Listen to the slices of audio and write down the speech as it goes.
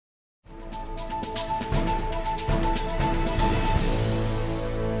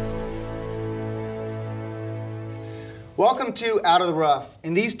Welcome to Out of the Rough.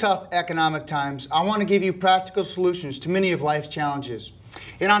 In these tough economic times, I want to give you practical solutions to many of life's challenges.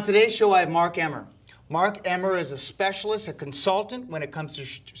 And on today's show, I have Marc Emmer. Marc Emmer is a specialist, a consultant when it comes to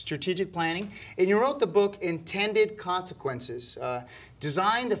strategic planning, and you wrote the book Intended Consequences,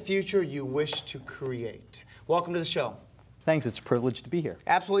 Design the Future You Wish to Create. Welcome to the show. Thanks, it's a privilege to be here.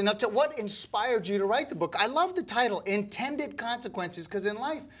 Absolutely. Now, what inspired you to write the book? I love the title, Intended Consequences, because in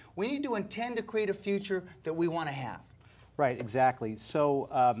life, we need to intend to create a future that we want to have. Right, exactly.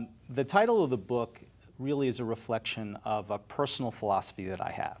 So the title of the book really is a reflection of a personal philosophy that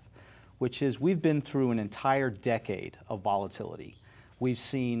I have, which is we've been through an entire decade of volatility. We've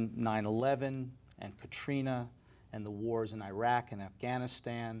seen 9/11 and Katrina and the wars in Iraq and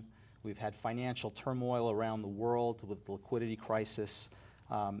Afghanistan. We've had financial turmoil around the world with the liquidity crisis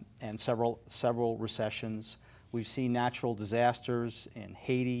and several recessions. We've seen natural disasters in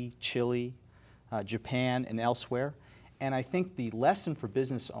Haiti, Chile, Japan, and elsewhere. And I think the lesson for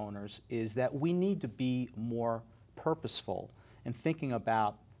business owners is that we need to be more purposeful in thinking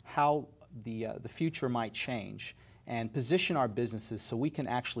about how the future might change and position our businesses so we can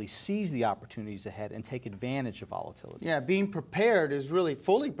actually seize the opportunities ahead and take advantage of volatility. Yeah, being prepared is really,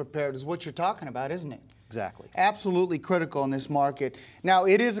 fully prepared is what you're talking about, isn't it? Exactly. Absolutely critical in this market. Now,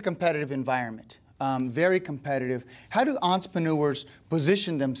 it is a competitive environment, very competitive. How do entrepreneurs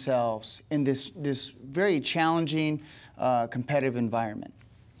position themselves in this very challenging, competitive environment?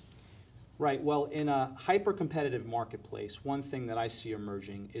 Right. Well, in a hyper-competitive marketplace, one thing that I see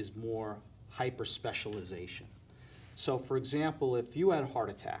emerging is more hyper-specialization. So, for example, if you had a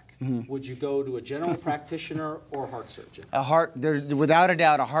heart attack, would you go to a general practitioner or a heart surgeon? Without a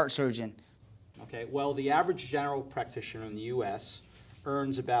doubt, a heart surgeon. Okay. Well, the average general practitioner in the U.S.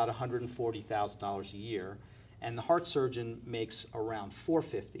 earns about $140,000 a year, and the heart surgeon makes around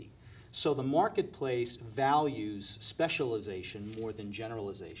 $450,000. So the marketplace values specialization more than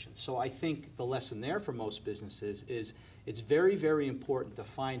generalization. So I think the lesson there for most businesses is it's very, very important to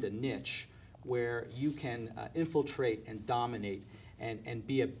find a niche where you can infiltrate and dominate and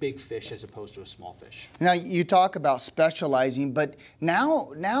be a big fish as opposed to a small fish. Now you talk about specializing, but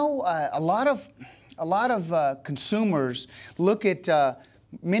now a lot of consumers look at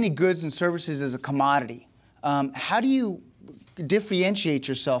many goods and services as a commodity. How do you differentiate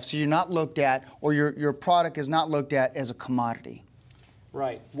yourself so you're not looked at, or your product is not looked at as a commodity?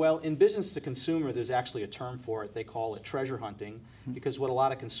 Right. Well, in business to consumer, there's actually a term for it. They call it treasure hunting, because what a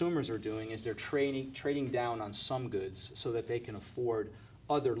lot of consumers are doing is they're trading down on some goods so that they can afford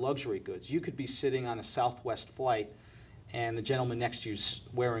other luxury goods. You could be sitting on a Southwest flight and the gentleman next to you is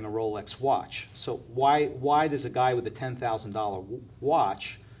wearing a Rolex watch. So why does a guy with a $10,000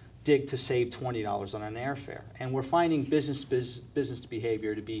 watch dig to save $20 on an airfare? And we're finding business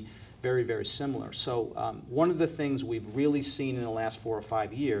behavior to be very, very similar. So one of the things we've really seen in the last 4 or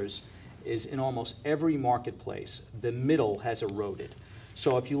 5 years is in almost every marketplace, the middle has eroded.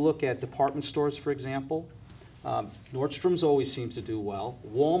 So if you look at department stores, for example, Nordstrom's always seems to do well.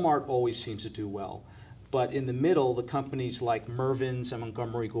 Walmart always seems to do well. But in the middle, the companies like Mervyn's and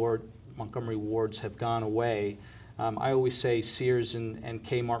Montgomery Ward's have gone away. I always say Sears and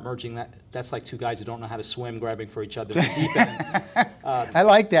Kmart merging, that's like two guys who don't know how to swim grabbing for each other in the deep end. I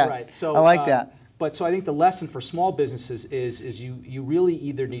like that. Right. So, I like that. But so I think the lesson for small businesses is you really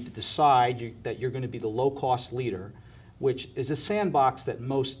either need to decide that you're going to be the low-cost leader, which is a sandbox that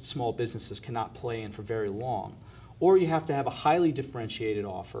most small businesses cannot play in for very long, or you have to have a highly differentiated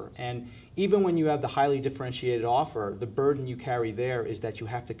offer. And even when you have the highly differentiated offer, the burden you carry there is that you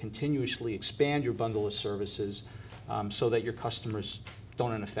have to continuously expand your bundle of services so that your customers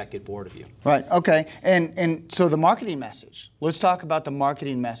don't in effect get bored of you. Right, okay. And so the marketing message. Let's talk about the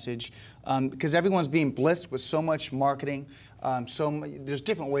marketing message, because everyone's being blitzed with so much marketing. There's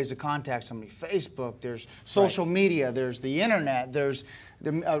different ways to contact somebody. Facebook, there's social media, there's the internet, there's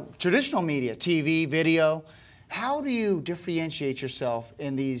the traditional media, TV, video. How do you differentiate yourself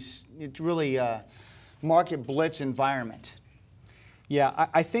in these really market blitz environment? Yeah,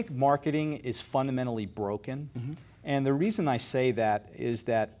 I think marketing is fundamentally broken. And the reason I say that is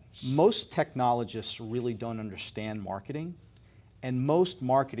that most technologists really don't understand marketing, and most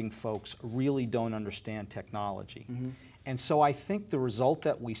marketing folks really don't understand technology. And so I think the result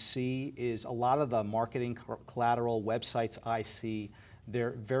that we see is a lot of the marketing collateral websites I see,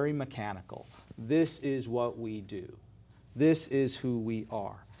 they're very mechanical. This is what we do. This is who we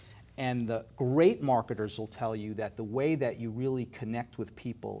are. And the great marketers will tell you that the way that you really connect with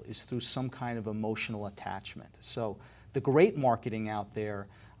people is through some kind of emotional attachment. So the great marketing out there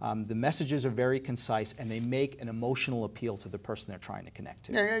The messages are very concise, and they make an emotional appeal to the person they're trying to connect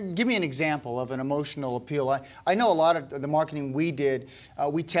to. Yeah, give me an example of an emotional appeal. I know a lot of the marketing we did,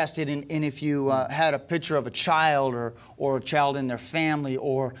 we tested, and if you had a picture of a child or a child in their family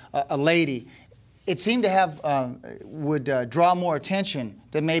or a lady, it seemed to have would draw more attention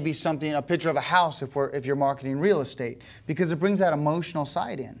than maybe a picture of a house if you're marketing real estate, because it brings that emotional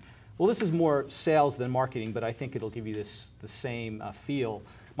side in. Well, this is more sales than marketing, but I think it'll give you the same feel.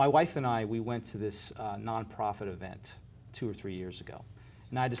 My wife and I, we went to this nonprofit event 2 or 3 years ago,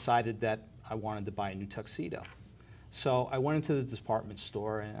 and I decided that I wanted to buy a new tuxedo. So I went into the department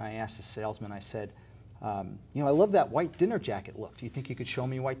store and I asked the salesman, I said, you know, I love that white dinner jacket look. Do you think you could show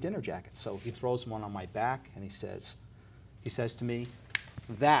me a white dinner jacket? So he throws one on my back and he says to me,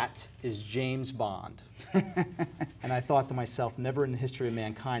 "That is James Bond." And I thought to myself, never in the history of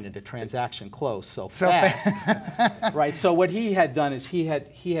mankind did a transaction close so fast. Right. So what he had done is he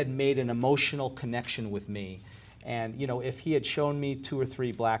had made an emotional connection with me. And you know, if he had shown me 2 or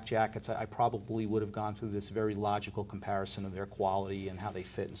 3 black jackets, I probably would have gone through this very logical comparison of their quality and how they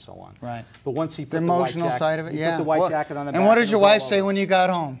fit and so on. Right. But once he put the emotional side of it, put the white jacket on the back. And what did your wife say when you got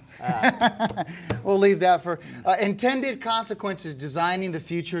home? We'll leave that for intended consequences, designing the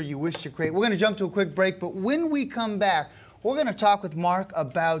future you wish to create. We're going to jump to a quick break, but when we come back, we're going to talk with Marc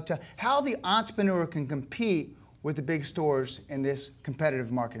about how the entrepreneur can compete with the big stores in this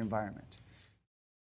competitive market environment.